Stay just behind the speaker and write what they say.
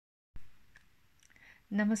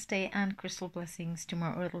Namaste and crystal blessings to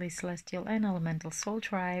my earthly, celestial, and elemental soul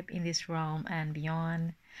tribe in this realm and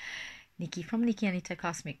beyond. Nikki from Nikki Anita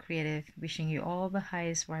Cosmic Creative, wishing you all the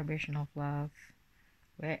highest vibration of love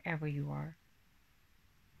wherever you are.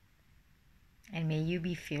 And may you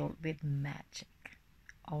be filled with magic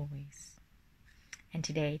always. And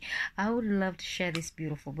today, I would love to share this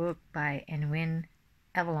beautiful book by Annwyn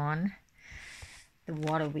Avalon, The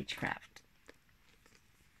Water Witchcraft.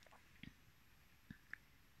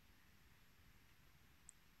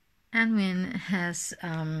 Annwyn has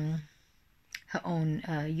her own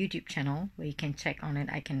YouTube channel where you can check on it.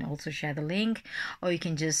 I can also share the link, or you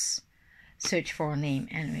can just search for her name,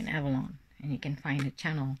 Annwyn Avalon, and you can find the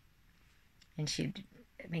channel. And she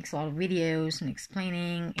makes a lot of videos and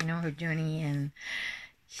explaining, her journey, and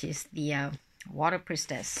she's the water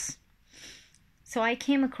priestess. So I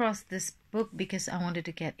came across this book because I wanted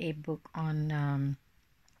to get a book on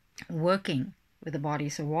working with the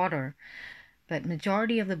bodies of water. But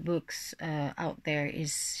majority of the books out there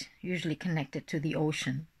is usually connected to the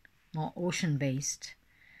ocean, more ocean-based.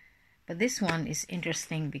 But this one is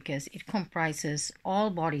interesting because it comprises all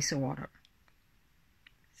bodies of water.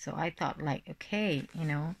 So I thought, okay,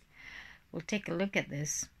 we'll take a look at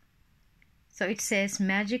this. So it says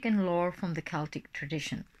magic and lore from the Celtic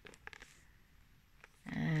tradition.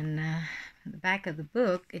 And the back of the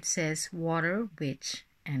book, it says Water Witch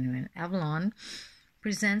Annwyn Avalon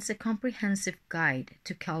presents a comprehensive guide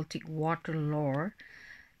to Celtic water lore,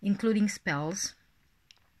 including spells,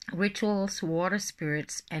 rituals, water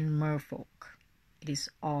spirits, and merfolk. It is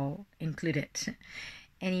all included.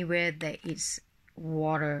 Anywhere there is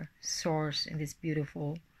water source in this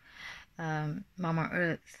beautiful Mama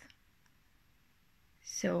Earth.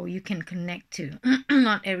 So you can connect to.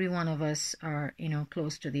 Not every one of us are,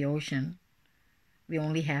 close to the ocean. We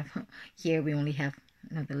only have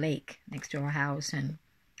the lake next to our house, and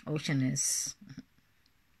ocean is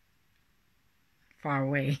far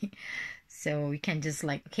away. So we can just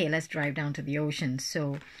okay, let's drive down to the ocean.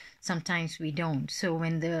 So sometimes we don't. So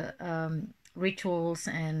when the rituals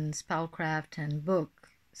and spellcraft and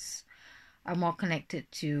books are more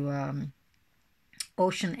connected to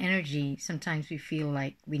ocean energy, sometimes we feel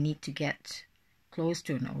like we need to get close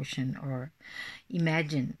to an ocean or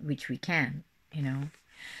imagine, which we can,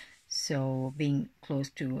 So being close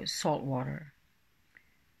to salt water.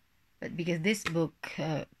 But because this book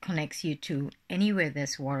connects you to anywhere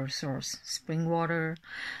there's water source, spring water,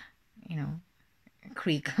 a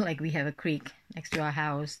creek, like we have a creek next to our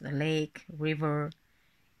house, the lake, river,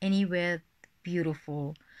 anywhere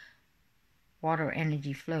beautiful water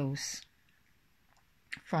energy flows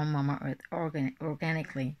from Mama Earth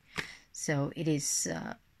organically. So it is,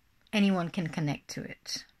 anyone can connect to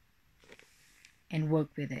it and work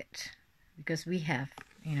with it, because we have,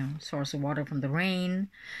 source of water from the rain,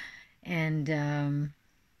 and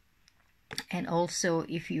also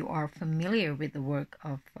if you are familiar with the work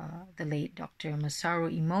of the late Dr.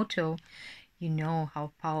 Masaru Emoto, you know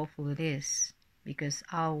how powerful it is, because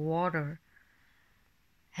our water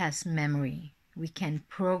has memory. We can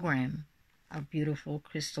program a beautiful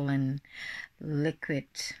crystalline liquid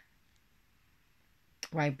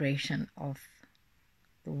vibration of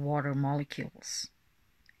the water molecules.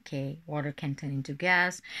 Okay, water can turn into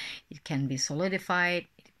gas, it can be solidified,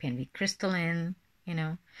 it can be crystalline,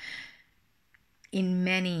 it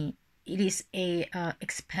is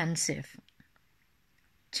expensive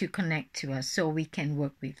to connect to us. So we can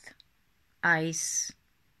work with ice,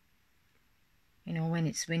 when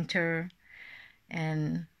it's winter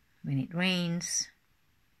and when it rains.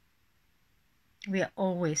 We are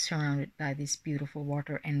always surrounded by this beautiful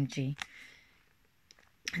water energy.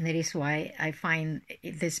 And that is why I find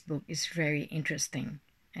this book is very interesting.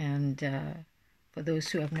 And for those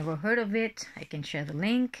who have never heard of it, I can share the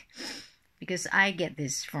link, because I get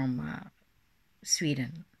this from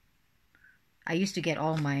Sweden. I used to get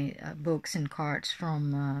all my books and cards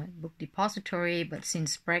from Book Depository, but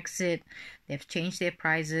since Brexit, they've changed their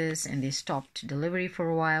prices and they stopped delivery for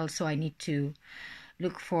a while, so I need to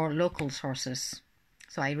look for local sources.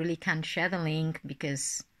 So I really can't share the link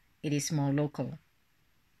because it is more local.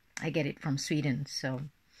 I get it from Sweden, so,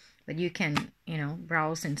 but you can,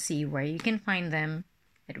 browse and see where you can find them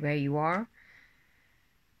at where you are.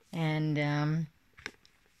 And,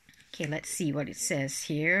 okay, let's see what it says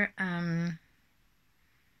here.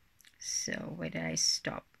 So where did I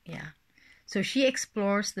stop? Yeah. So she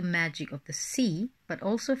explores the magic of the sea, but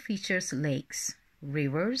also features lakes,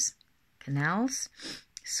 rivers, canals,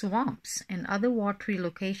 swamps, and other watery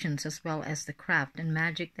locations, as well as the craft and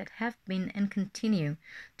magic that have been and continue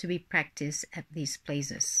to be practiced at these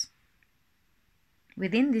places.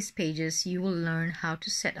 Within these pages, you will learn how to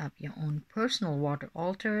set up your own personal water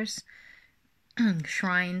altars,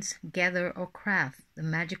 shrines, gather or craft the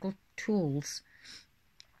magical tools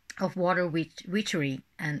of water witchery,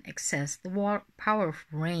 and access the power of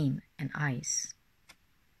rain and ice.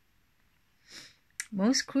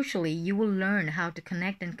 Most crucially, you will learn how to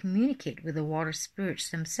connect and communicate with the water spirits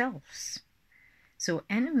themselves. So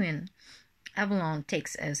Annwyn Avalon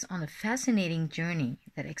takes us on a fascinating journey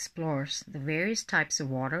that explores the various types of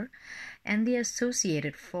water and the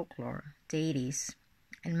associated folklore, deities,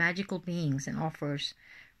 and magical beings, and offers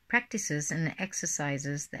practices and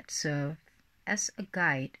exercises that serve as a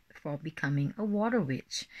guide for becoming a water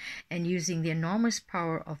witch and using the enormous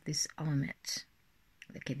power of this element.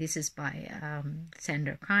 Okay, this is by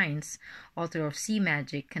Sandra Kynes, author of Sea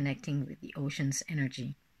Magic, Connecting with the Ocean's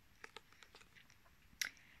Energy.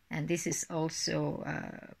 And this is also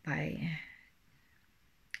by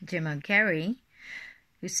Gemma Gary,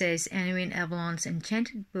 who says Annwyn Avalon's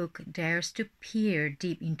enchanted book dares to peer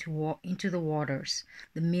deep into the waters,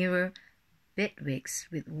 the mirror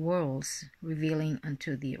betwixt with worlds, revealing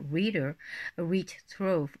unto the reader a rich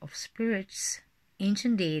trove of spirits,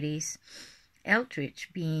 ancient deities, eldritch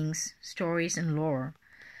beings, stories, and lore.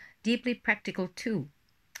 Deeply practical too.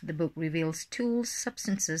 The book reveals tools,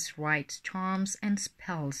 substances, rites, charms, and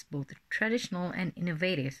spells, both traditional and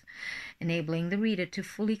innovative, enabling the reader to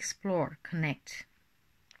fully explore, connect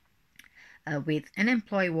with, and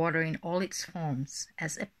employ water in all its forms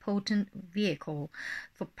as a potent vehicle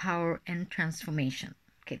for power and transformation.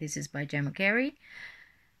 Okay, this is by Gemma Gary,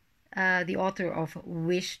 the author of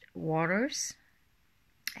Wished Waters,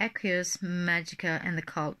 Aqueous Magica and the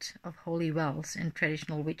Cult of Holy Wells and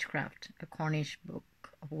Traditional Witchcraft, a Cornish book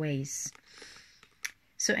of ways.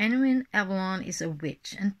 So Annwyn Avalon is a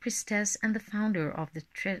witch and priestess and the founder of the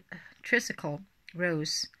Tricycle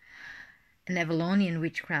Rose, an Avalonian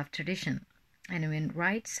witchcraft tradition. Annwyn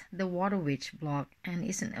writes the Water Witch blog and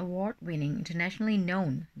is an award-winning, internationally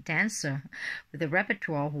known dancer with a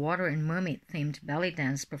repertoire of water and mermaid-themed belly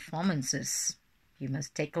dance performances. You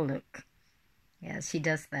must take a look. Yes, she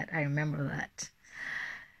does that. I remember that.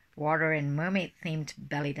 Water and mermaid-themed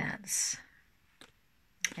belly dance.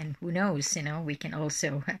 And who knows, we can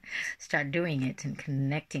also start doing it and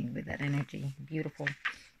connecting with that energy. Beautiful.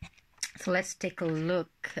 So let's take a look.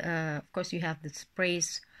 Of course, you have the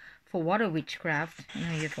sprays for water witchcraft.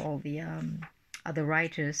 You have all the other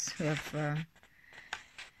writers who have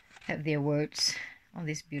their words on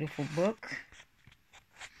this beautiful book.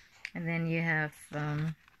 And then you have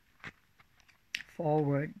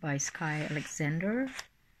Forward by Sky Alexander.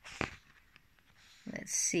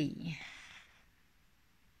 Let's see.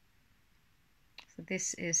 So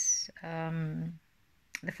this is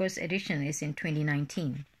the first edition is in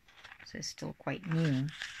 2019, so it's still quite new,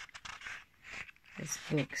 this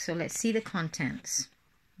book. So let's see the contents.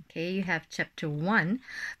 Okay, you have chapter 1,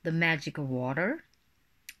 the magic of water.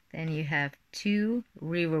 Then you have 2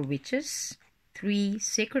 river witches, 3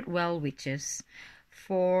 sacred well witches,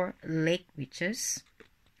 4 lake witches,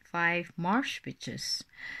 5 marsh witches,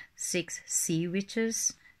 6 sea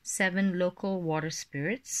witches, 7 local water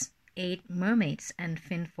spirits, 8 mermaids and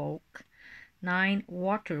finfolk, 9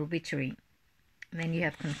 water witchery. And then you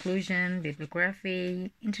have conclusion,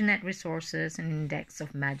 bibliography, internet resources, and index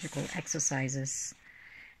of magical exercises.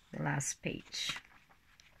 The last page.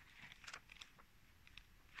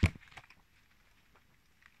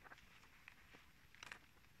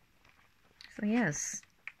 So yes,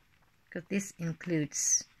 because this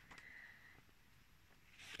includes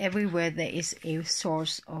everywhere there is a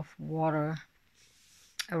source of water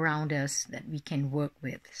around us that we can work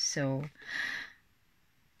with. So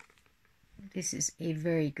this is a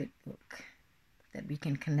very good book that we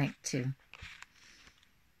can connect to.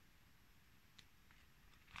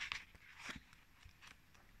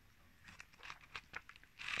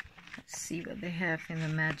 Let's see what they have in the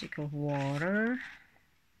magic of water.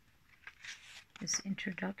 This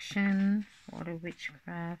introduction, water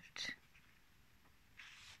witchcraft.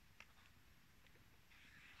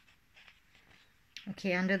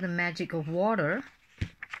 Okay, under the magic of water,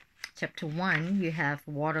 chapter 1, you have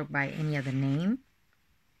water by any other name.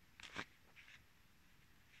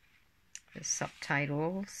 The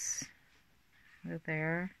subtitles are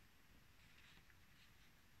there.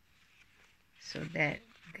 So that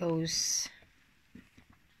goes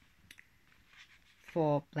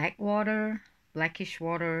for black water, blackish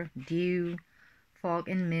water, dew, fog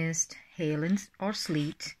and mist, hail or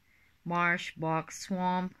sleet, marsh, bog,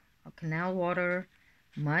 swamp, or canal water,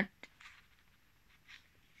 mud,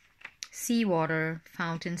 sea water,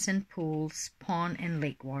 fountains and pools, pond and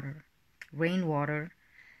lake water, rainwater,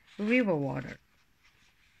 river water.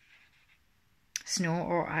 snow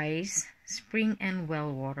or ice, spring and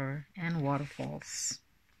well water, and waterfalls.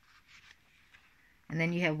 And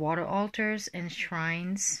then you have water altars and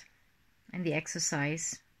shrines, and the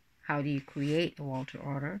exercise. How do you create a water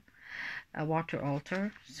altar? Water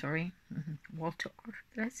altar. Did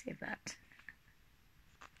I say that?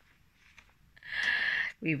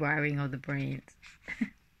 Rewiring of the brain.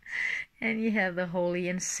 And you have the holy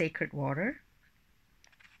and sacred water,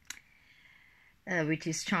 which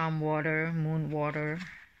is charm water, moon water.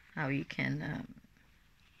 How you can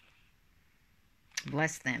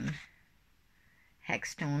bless them.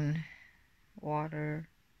 Hexstone water,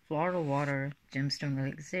 floral water, gemstone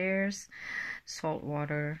elixirs, salt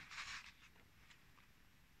water,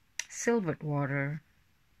 silvered water,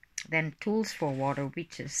 then tools for water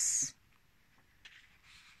witches.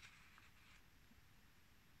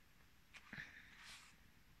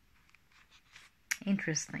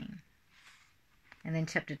 Interesting. And then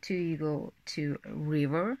chapter 2, you go to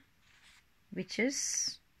river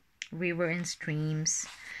witches, river and streams,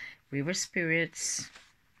 river spirits,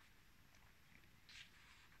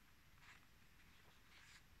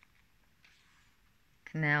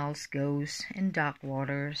 canals, ghosts, and dark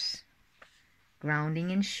waters,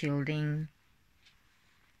 grounding and shielding.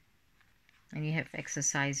 And you have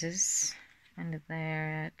exercises under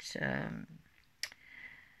there at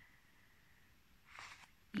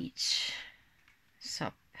each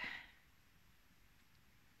sub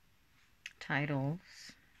titles.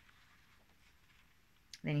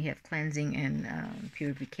 Then you have cleansing and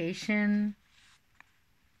purification,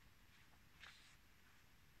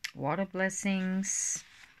 water blessings.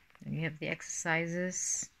 Then you have the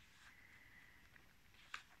exercises.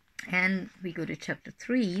 And we go to chapter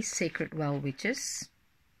 3, Sacred Well Witches.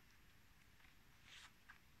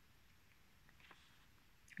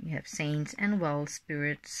 You have saints and well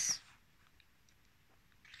spirits.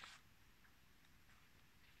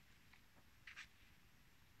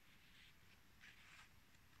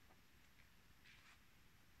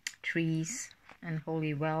 Trees and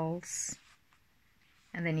holy wells.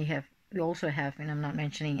 And then we also have, and I'm not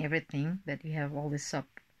mentioning everything, that you have all the sub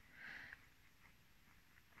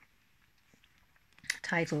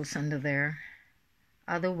titles under there.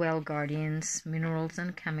 Other well guardians, minerals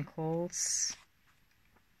and chemicals,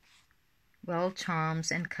 well charms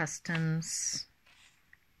and customs,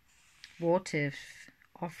 votive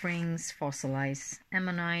offerings, fossilized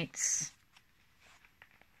ammonites,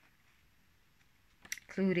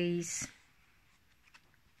 cluties,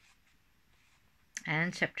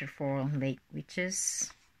 and chapter 4, lake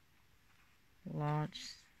witches,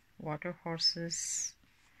 lodge, water horses,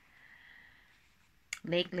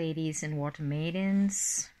 lake ladies and water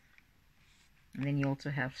maidens. And then you also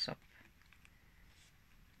have some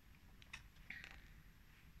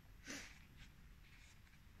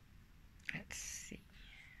let's see,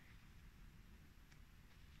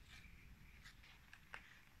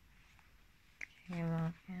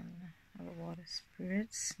 Halo and other water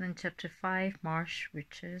spirits. Then chapter 5, marsh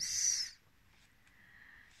witches,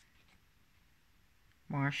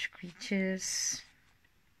 marsh creatures,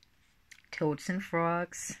 toads and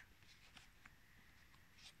frogs,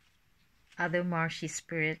 other marshy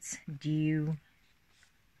spirits, dew.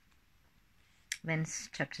 Then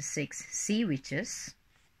chapter 6, sea witches.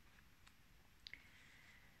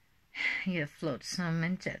 You have flotsam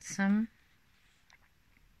and jetsam,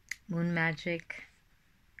 moon magic,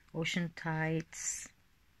 ocean tides,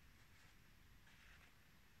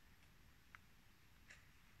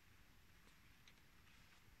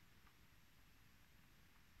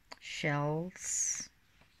 shells,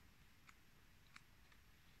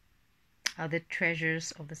 other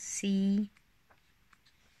treasures of the sea,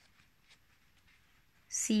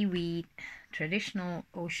 seaweed, traditional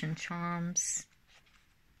ocean charms.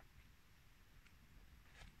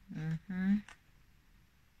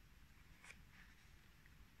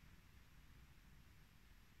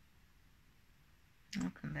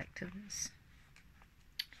 I'll come back to this.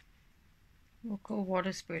 Local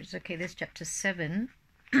water spirits. Okay, this chapter 7.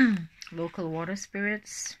 Local water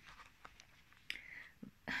spirits.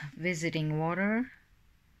 Visiting water.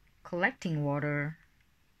 Collecting water.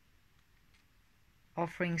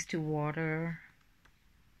 Offerings to water.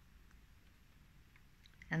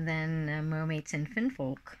 And then mermaids and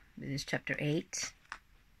finfolk. This is chapter 8.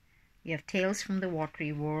 You have tales from the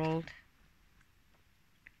watery world.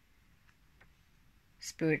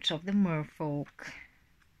 Spirits of the merfolk.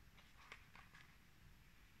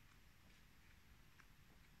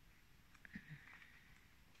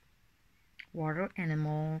 Water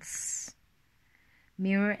animals.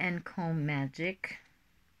 Mirror and comb magic.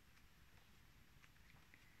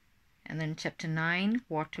 And then chapter 9,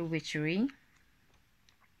 water witchery.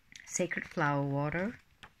 sacred flower water.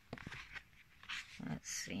 Let's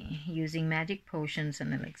see, using magic potions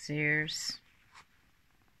and elixirs.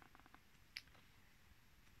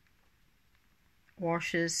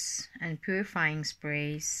 Washes and purifying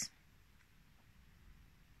sprays.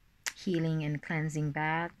 Healing and cleansing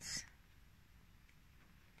baths.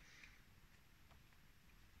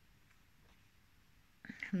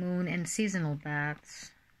 Moon and seasonal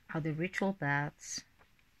baths are the ritual baths,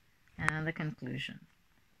 and the conclusion.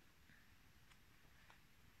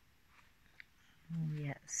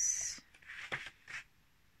 Yes.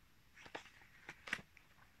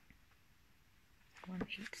 One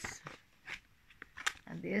eighth.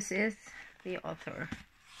 And this is the author.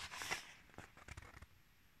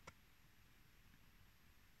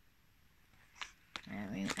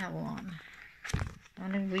 Annwyn Avalon.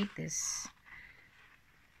 I'm going to read this.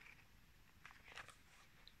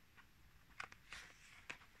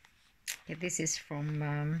 Okay, this is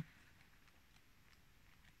from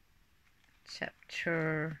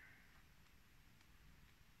chapter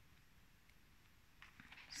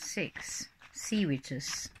 6, Sea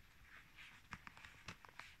Witches.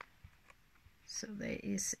 So there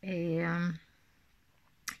is a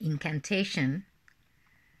incantation,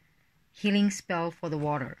 healing spell for the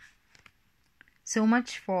water. So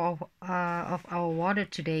much of our water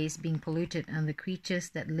today is being polluted, and the creatures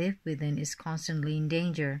that live within is constantly in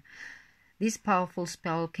danger. This powerful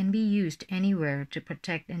spell can be used anywhere to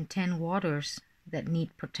protect and tend waters that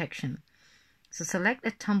need protection. So select a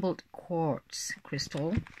tumbled quartz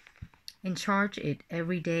crystal and charge it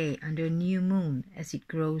every day under new moon as it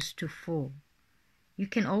grows to full. You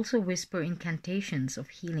can also whisper incantations of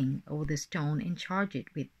healing over the stone and charge it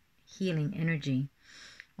with healing energy.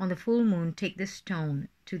 On the full moon, take the stone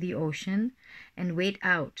to the ocean and wade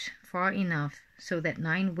out far enough so that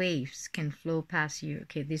 9 waves can flow past you.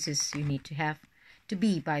 Okay, this is, you need to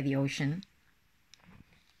be by the ocean.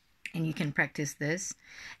 And you can practice this.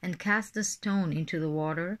 And cast the stone into the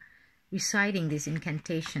water, reciting this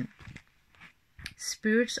incantation.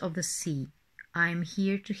 Spirits of the sea, I am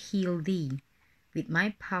here to heal thee. With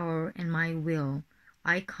my power and my will,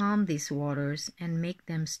 I calm these waters and make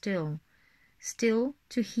them still. Still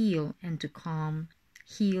to heal and to calm,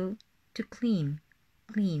 heal to clean,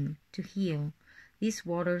 clean to heal. These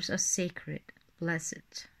waters are sacred,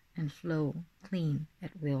 blessed, and flow clean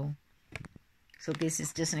at will. So this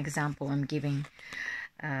is just an example I'm giving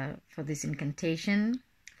for this incantation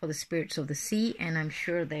for the spirits of the sea, and I'm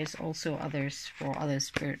sure there's also others for other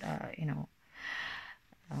spirit,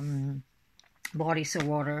 bodies of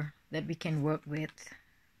water that we can work with.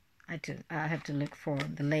 I have to look for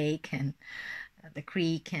the lake and the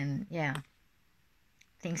creek and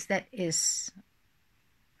things that is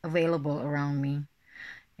available around me.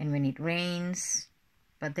 And when it rains,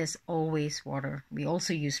 but there's always water. We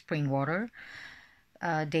also use spring water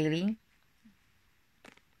daily.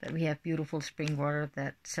 But we have beautiful spring water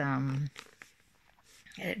that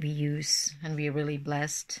we use, and we're really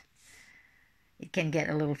blessed. It can get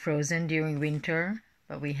a little frozen during winter,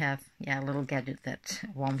 but we have a little gadget that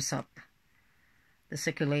warms up the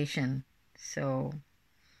circulation. So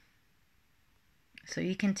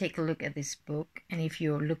you can take a look at this book, and if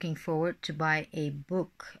you're looking forward to buy a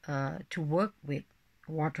book to work with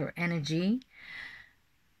water energy,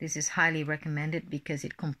 this is highly recommended because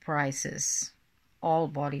it comprises all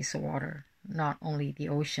bodies of water, not only the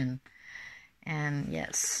ocean. And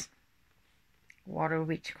yes, Water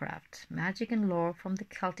Witchcraft, Magic and Lore from the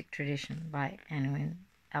Celtic Tradition by Annwyn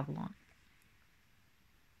Avalon.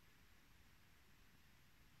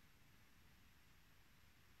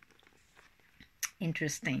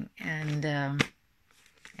 Interesting, and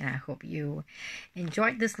I hope you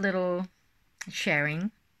enjoyed this little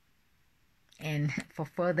sharing. And for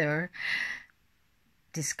further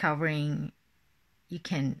discovering, you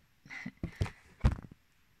can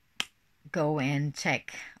go and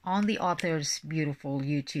check on the author's beautiful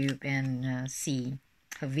YouTube and see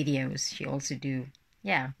her videos. She also do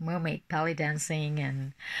mermaid belly dancing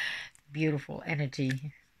and beautiful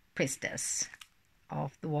energy priestess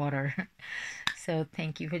of the water. So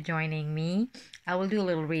thank you for joining me. I will do a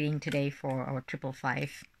little reading today for our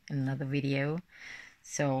 555 in another video.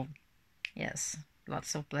 So yes,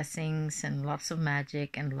 lots of blessings and lots of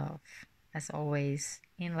magic and love as always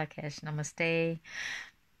in Lakesh. Namaste.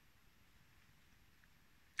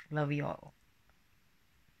 Love you all.